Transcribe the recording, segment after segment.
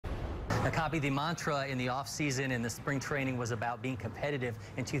Now, Copy, the mantra in the offseason and the spring training was about being competitive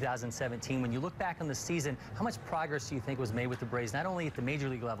in 2017. When you look back on the season, how much progress do you think was made with the Braves, not only at the major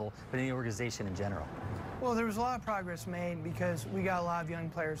league level, but in the organization in general? Well, there was a lot of progress made because we got a lot of young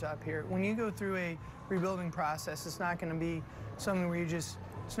players up here. When you go through a rebuilding process, it's not going to be something where you just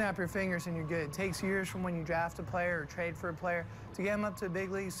snap your fingers and you're good. It takes years from when you draft a player or trade for a player to get him up to the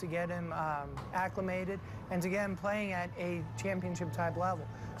big leagues, to get him acclimated, and to get him playing at a championship type level.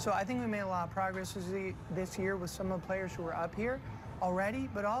 So I think we made a lot of progress this year with some of the players who were up here already,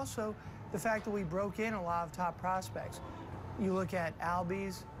 but also the fact that we broke in a lot of top prospects. You look at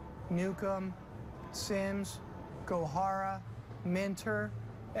Albies, Newcomb, Sims, Gohara, Minter,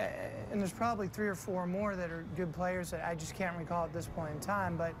 and there's probably 3 or 4 more that are good players that I just can't recall at this point in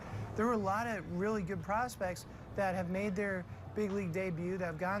time, but there were a lot of really good prospects that have made their big league debut, that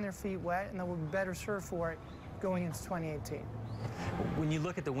have gotten their feet wet, and that will be better served for it going into 2018. When you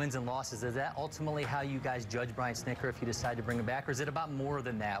look at the wins and losses, is that ultimately how you guys judge Brian Snitker if you decide to bring him back, or is it about more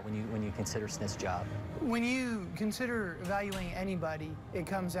than that when you consider Snit's job? When you consider evaluating anybody, it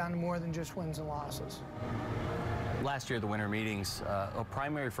comes down to more than just wins and losses. Last year at the winter meetings, a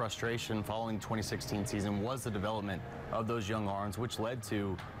primary frustration following the 2016 season was the development of those young arms, which led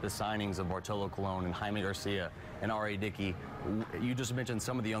to the signings of Bartolo Colon and Jaime Garcia and R.A. Dickey. You just mentioned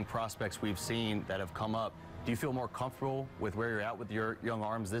some of the young prospects we've seen that have come up. Do you feel more comfortable with where you're at with your young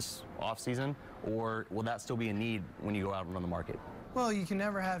arms this offseason, or will that still be a need when you go out and run the market? Well, you can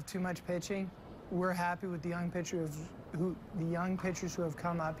never have too much pitching. We're happy with the young pitchers who have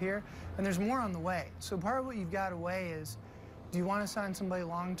come up here, and there's more on the way. So part of what you've got away is, do you want to sign somebody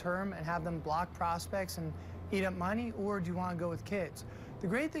long-term and have them block prospects and eat up money, or do you want to go with kids? The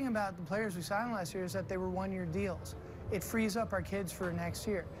great thing about the players we signed last year is that they were one-year deals. It frees up our kids for next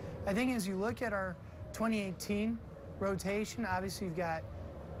year. I think as you look at our 2018 rotation, obviously you've got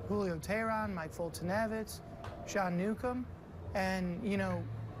Julio Teheran, Mike Foltynewicz, Sean Newcomb, and, you know,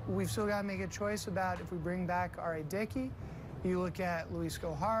 we've still got to make a choice about if we bring back R.A. Dickey. You look at Luis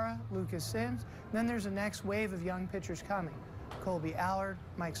Gohara, Lucas Sims. Then there's a next wave of young pitchers coming. Colby Allard,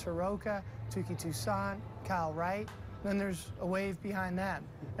 Mike Soroka, Tuki Toussaint, Kyle Wright. Then there's a wave behind them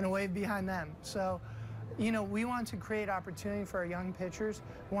and a wave behind them. So, you know, we want to create opportunity for our young pitchers.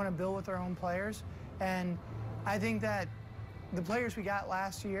 We want to build with our own players. And I think that the players we got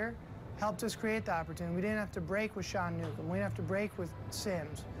last year helped us create the opportunity. We didn't have to break with Sean Newcomb. We didn't have to break with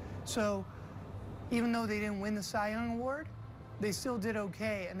Sims. So even though they didn't win the Cy Young Award, they still did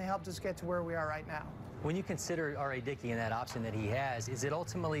okay, and they helped us get to where we are right now. When you consider R.A. Dickey and that option that he has, is it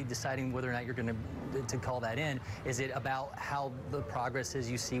ultimately deciding whether or not you're going to call that in? Is it about how the progress is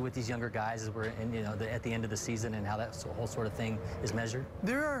you see with these younger guys as we're in, you know, at the end of the season, and how that whole sort of thing is measured?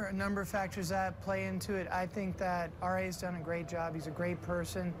 There are a number of factors that play into it. I think that R.A.'s done a great job. He's a great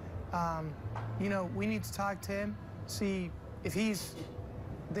person. You know, we need to talk to him, see if he's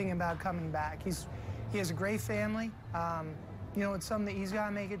thinking about coming back. He has a great family. You know, it's something that he's got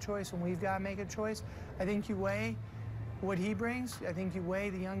to make a choice, and we've got to make a choice. I think you weigh what he brings. I think you weigh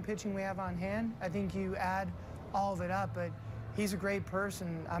the young pitching we have on hand. I think you add all of it up, but he's a great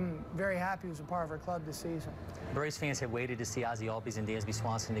person. I'm very happy he was a part of our club this season. Braves fans have waited to see Ozzie Albies and Dansby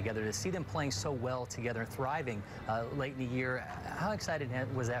Swanson together, to see them playing so well together and thriving late in the year. How excited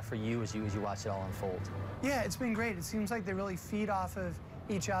was that for you as you watched it all unfold? Yeah, it's been great. It seems like they really feed off of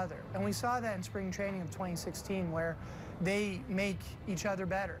each other. And we saw that in spring training of 2016, where they make each other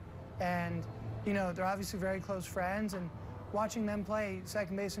better. And, you know, they're obviously very close friends, and watching them play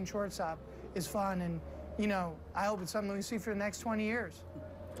second base and shortstop is fun. And, you know, I hope it's something we see for the next 20 years.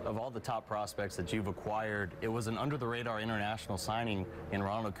 Of all the top prospects that you've acquired, it was an under-the-radar international signing in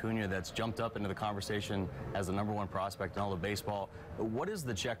Ronald Acuna that's jumped up into the conversation as the #1 prospect in all of baseball. What is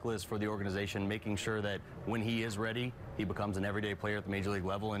the checklist for the organization, making sure that when he is ready, he becomes an everyday player at the major league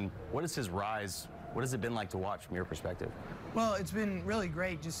level? And what is his rise? What has it been like to watch from your perspective? Well, it's been really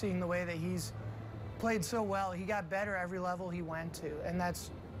great just seeing the way that he's played so well. He got better every level he went to, and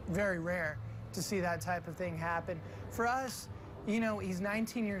that's very rare to see that type of thing happen. For us, you know, he's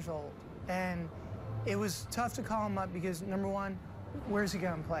 19 years old, and it was tough to call him up because, number one, where's he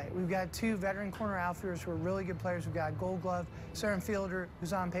going to play? We've got 2 veteran corner outfielders who are really good players. We've got Gold Glove, center fielder,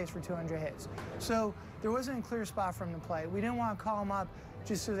 who's on pace for 200 hits. So there wasn't a clear spot for him to play. We didn't want to call him up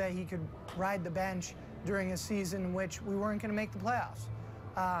just so that he could ride the bench during a season in which we weren't going to make the playoffs.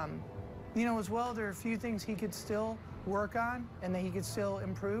 You know, as well, there are a few things he could still work on and that he could still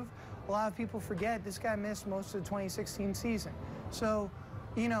improve. A lot of people forget this guy missed most of the 2016 season. So,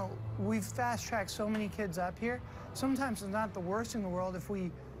 you know, we've fast-tracked so many kids up here. Sometimes it's not the worst in the world if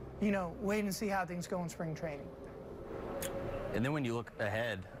we, you know, wait and see how things go in spring training. And then when you look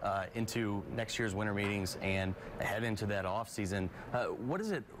ahead into next year's winter meetings and ahead into that off season, what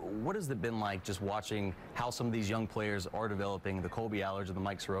has it been like just watching how some of these young players are developing, the Colby Allards or the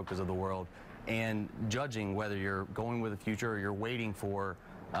Mike Sorokas of the world, and judging whether you're going with the future or you're waiting for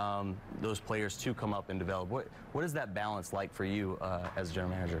those players to come up and develop? What is that balance like for you as a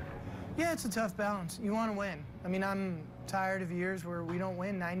general manager? Yeah, it's a tough balance. You want to win. I mean, I'm tired of years where we don't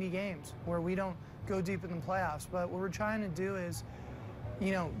win 90 games, where we don't go deep in the playoffs. But what we're trying to do is,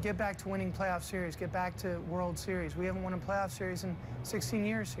 you know, get back to winning playoff series, get back to World Series. We haven't won a playoff series in 16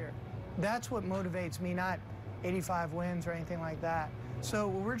 years here. That's what motivates me, not 85 wins or anything like that. So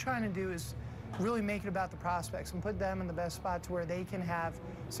what we're trying to do is really make it about the prospects and put them in the best spot to where they can have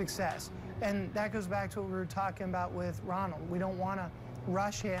success. And that goes back to what we were talking about with Ronald. We don't want to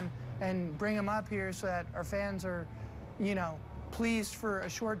rush him and bring him up here so that our fans are, you know, pleased for a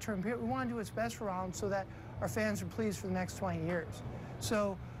short-term period. We want to do what's best for Ronald so that our fans are pleased for the next 20 years.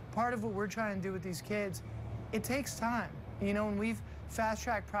 So part of what we're trying to do with these kids, it takes time. You know, and we've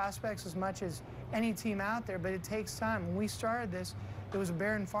fast-tracked prospects as much as any team out there, but it takes time. When we started this, it was a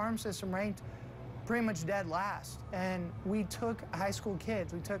Barron farm system ranked pretty much dead last. And we took high school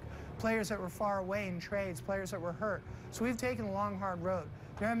kids. We took players that were far away in trades, players that were hurt. So we've taken a long, hard road.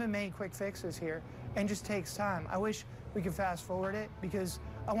 There haven't been many quick fixes here, and it just takes time. I wish we could fast forward it because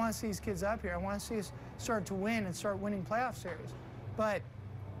I want to see these kids up here. I want to see us start to win and start winning playoff series. But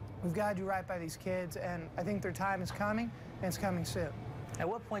we've got to do right by these kids, and I think their time is coming, and it's coming soon. At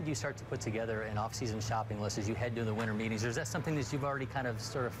what point do you start to put together an off-season shopping list as you head to the winter meetings, or is that something that you've already kind of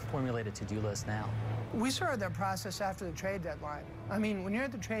sort of formulated to-do list now? We started that process after the trade deadline. I mean, when you're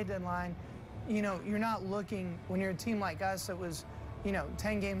at the trade deadline, you know, you're not looking, when you're a team like us that was, you know,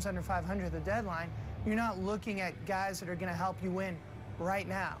 10 games under 500 at the deadline, you're not looking at guys that are going to help you win right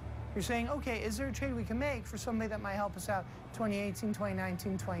now. You're saying, okay, is there a trade we can make for somebody that might help us out 2018,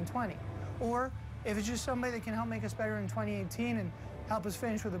 2019, 2020? Or if it's just somebody that can help make us better in 2018 and help us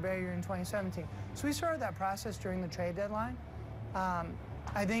finish with a better year in 2017. So we started that process during the trade deadline.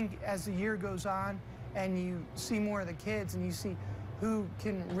 I think as the year goes on and you see more of the kids and you see who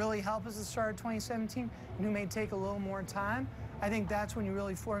can really help us at the start of 2017 and who may take a little more time, I think that's when you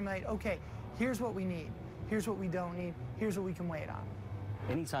really formulate, okay, here's what we need, here's what we don't need, here's what we can wait on.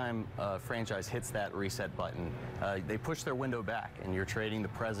 Anytime a franchise hits that reset button, they push their window back, and you're trading the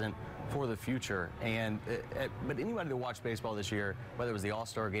present for the future. But anybody that watched baseball this year, whether it was the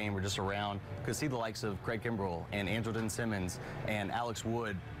All-Star game or just around, could see the likes of Craig Kimbrell and Andrelton Simmons and Alex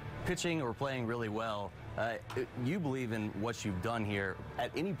Wood pitching or playing really well. You believe in what you've done here.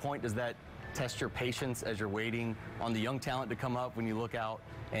 At any point, does that test your patience as you're waiting on the young talent to come up when you look out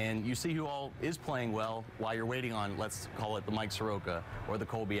and you see who all is playing well while you're waiting on, let's call it the Mike Soroka or the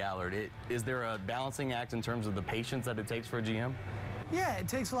Colby Allard? Is there a balancing act in terms of the patience that it takes for a GM? Yeah, it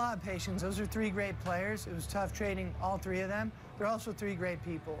takes a lot of patience. Those are three great players. It was tough trading all three of them. They're also three great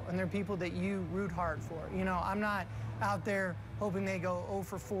people, and they're people that you root hard for. You know, I'm not out there hoping they go 0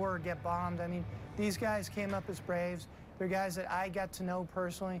 for 4 or get bombed. I mean, these guys came up as Braves. They're guys that I got to know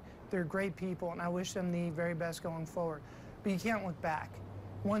personally. They're great people, and I wish them the very best going forward. But you can't look back.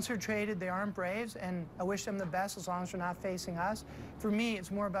 Once they're traded, they aren't Braves, and I wish them the best as long as they're not facing us. For me, it's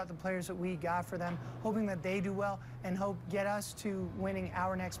more about the players that we got for them, hoping that they do well and hope get us to winning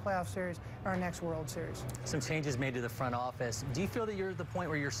our next playoff series, our next World Series. Some changes made to the front office. Do you feel that you're at the point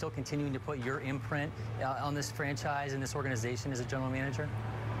where you're still continuing to put your imprint on this franchise and this organization as a general manager?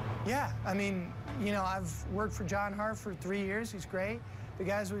 Yeah, I mean, you know, I've worked for John Hart for 3 years. He's great. The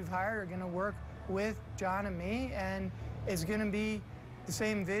guys we've hired are going to work with John and me, and it's going to be the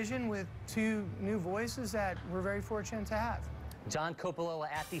same vision with two new voices that we're very fortunate to have. John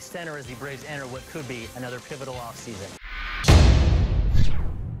Coppolella at the center as the Braves enter what could be another pivotal offseason.